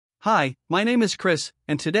Hi, my name is Chris,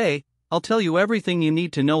 and today, I'll tell you everything you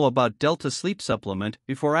need to know about Delta Sleep Supplement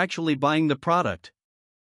before actually buying the product.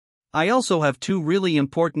 I also have two really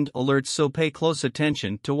important alerts, so pay close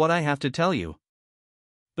attention to what I have to tell you.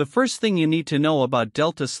 The first thing you need to know about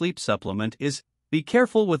Delta Sleep Supplement is, be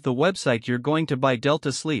careful with the website you're going to buy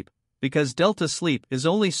Delta Sleep, because Delta Sleep is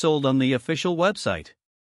only sold on the official website.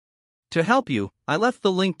 To help you, I left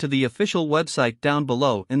the link to the official website down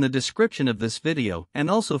below in the description of this video and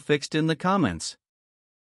also fixed in the comments.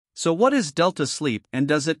 So what is Delta Sleep and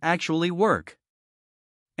does it actually work?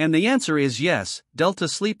 And the answer is yes, Delta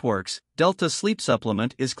Sleep works. Delta Sleep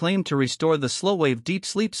Supplement is claimed to restore the slow-wave deep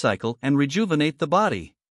sleep cycle and rejuvenate the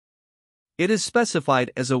body. It is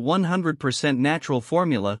specified as a 100% natural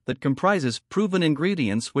formula that comprises proven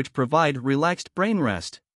ingredients which provide relaxed brain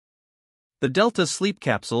rest. The Delta Sleep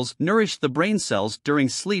capsules nourish the brain cells during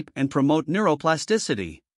sleep and promote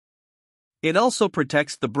neuroplasticity. It also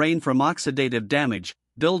protects the brain from oxidative damage,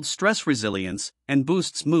 builds stress resilience, and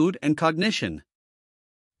boosts mood and cognition.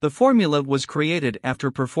 The formula was created after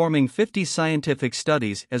performing 50 scientific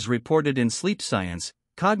studies as reported in Sleep Science,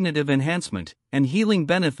 cognitive enhancement, and healing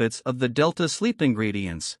benefits of the Delta Sleep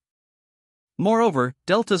ingredients. Moreover,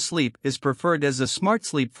 Delta Sleep is preferred as a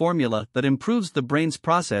SmartSleep formula that improves the brain's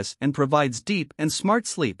process and provides deep and smart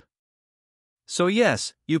sleep. So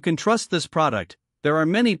yes, you can trust this product. There are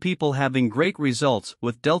many people having great results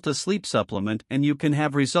with Delta Sleep Supplement, and you can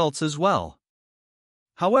have results as well.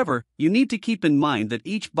 However, you need to keep in mind that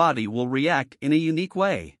each body will react in a unique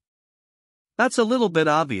way. That's a little bit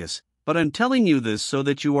obvious, but I'm telling you this so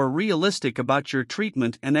that you are realistic about your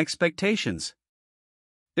treatment and expectations.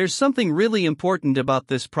 There's something really important about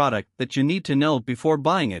this product that you need to know before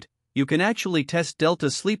buying it. You can actually test Delta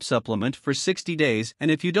Sleep Supplement for 60 days, and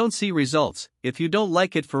if you don't see results, if you don't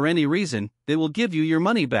like it for any reason, they will give you your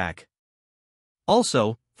money back.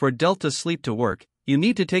 Also, for Delta Sleep to work, you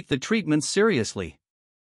need to take the treatment seriously.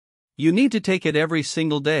 You need to take it every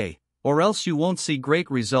single day, or else you won't see great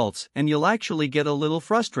results and you'll actually get a little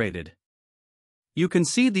frustrated. You can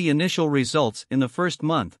see the initial results in the first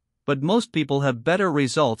month, but most people have better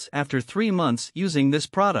results after 3 months using this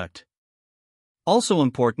product. Also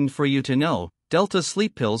important for you to know, Delta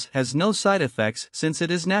Sleep Pills has no side effects since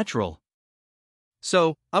it is natural.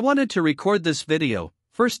 So, I wanted to record this video,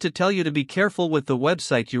 first to tell you to be careful with the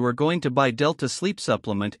website you are going to buy Delta Sleep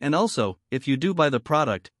Supplement, and also, if you do buy the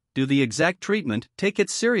product, do the exact treatment, take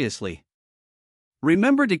it seriously.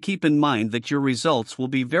 Remember to keep in mind that your results will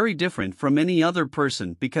be very different from any other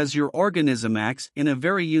person because your organism acts in a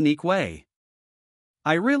very unique way.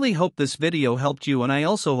 I really hope this video helped you, and I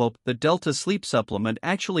also hope the Delta Sleep Supplement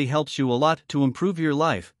actually helps you a lot to improve your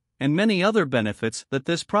life, and many other benefits that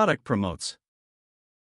this product promotes.